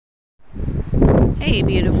Hey,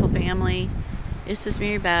 beautiful family. This is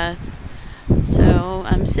Mary Beth. So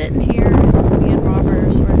I'm sitting here. Me and Robert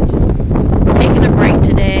are sort of just taking a break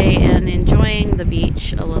today and enjoying the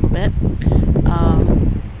beach a little bit.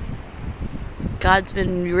 God's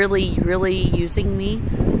been really using me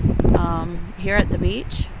here at the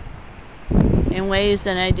beach in ways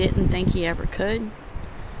that I didn't think He ever could,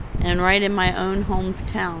 and right in my own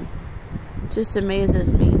hometown. Just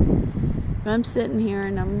amazes me. I'm sitting here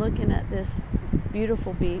and I'm looking at this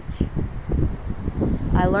beautiful beach.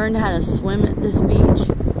 I learned how to swim at this beach.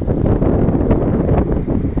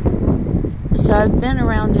 So I've been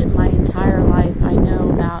around it my entire life. I know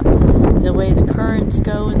about the way the currents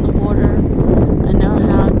go in the water. I know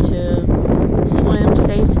how to swim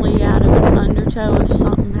safely out of an undertow if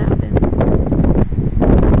something happened.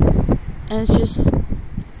 And it's just,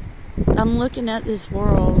 I'm looking at this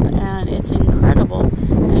world and it's incredible.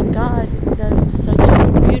 And God does such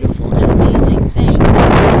a beautiful and amazing thing.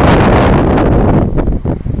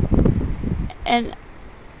 And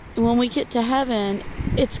when we get to heaven,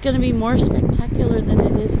 it's going to be more spectacular than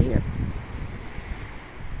it is here.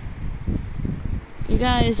 You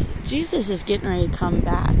guys, Jesus is getting ready to come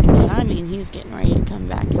back. And I mean, He's getting ready to come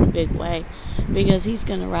back in a big way. Because He's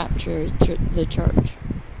going to rapture the church.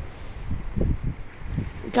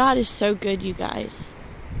 God is so good, you guys.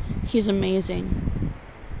 He's amazing.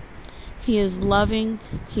 He is loving.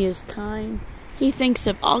 He is kind. He thinks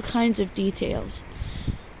of all kinds of details.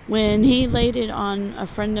 When He laid it on a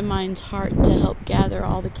friend of mine's heart to help gather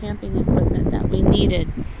all the camping equipment that we needed,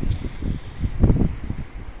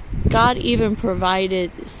 God even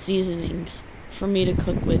provided seasonings for me to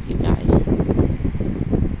cook with, you guys.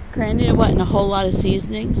 Granted, it wasn't a whole lot of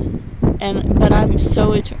seasonings, but I'm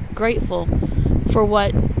so grateful for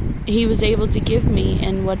what He was able to give me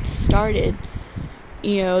and what started,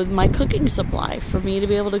 my cooking supply for me to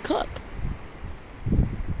be able to cook.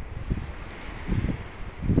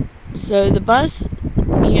 So the bus,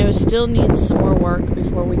 still needs some more work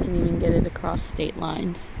before we can even get it across state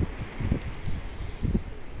lines.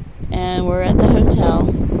 And we're at the hotel.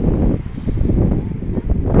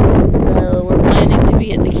 So we're planning to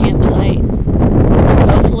be at the campsite.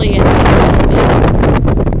 Hopefully at the end of this week.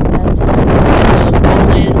 That's what the goal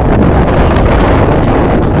is to be at the campsite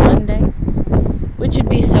on Monday. Which would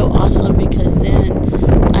be so awesome, because then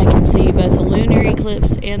I can see both the lunar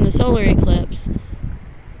eclipse and the solar eclipse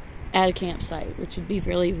at a campsite, which would be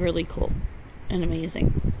really cool and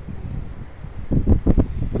amazing.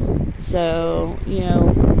 So,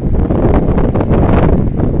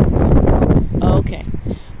 okay.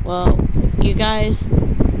 Well, you guys,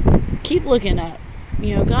 keep looking up.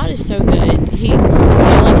 God is so good. He, like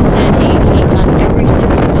I said, He got every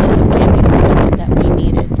single bit of camping equipment that we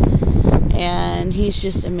needed. And He's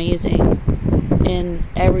just amazing in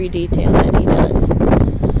every detail that He does.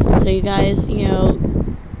 So you guys,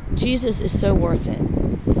 Jesus is so worth it.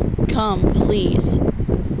 Come, please.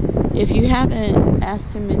 If you haven't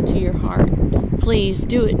asked Him into your heart, please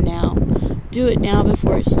do it now. Do it now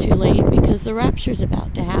before it's too late, because the rapture is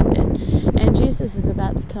about to happen. And Jesus is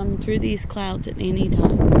about to come through these clouds at any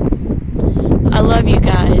time. I love you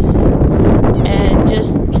guys. And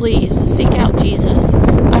just please seek out Jesus.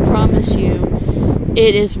 I promise you,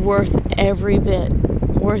 it is worth every bit.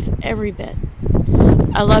 Worth every bit.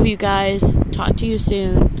 I love you guys. Talk to you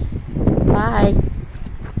soon. Bye.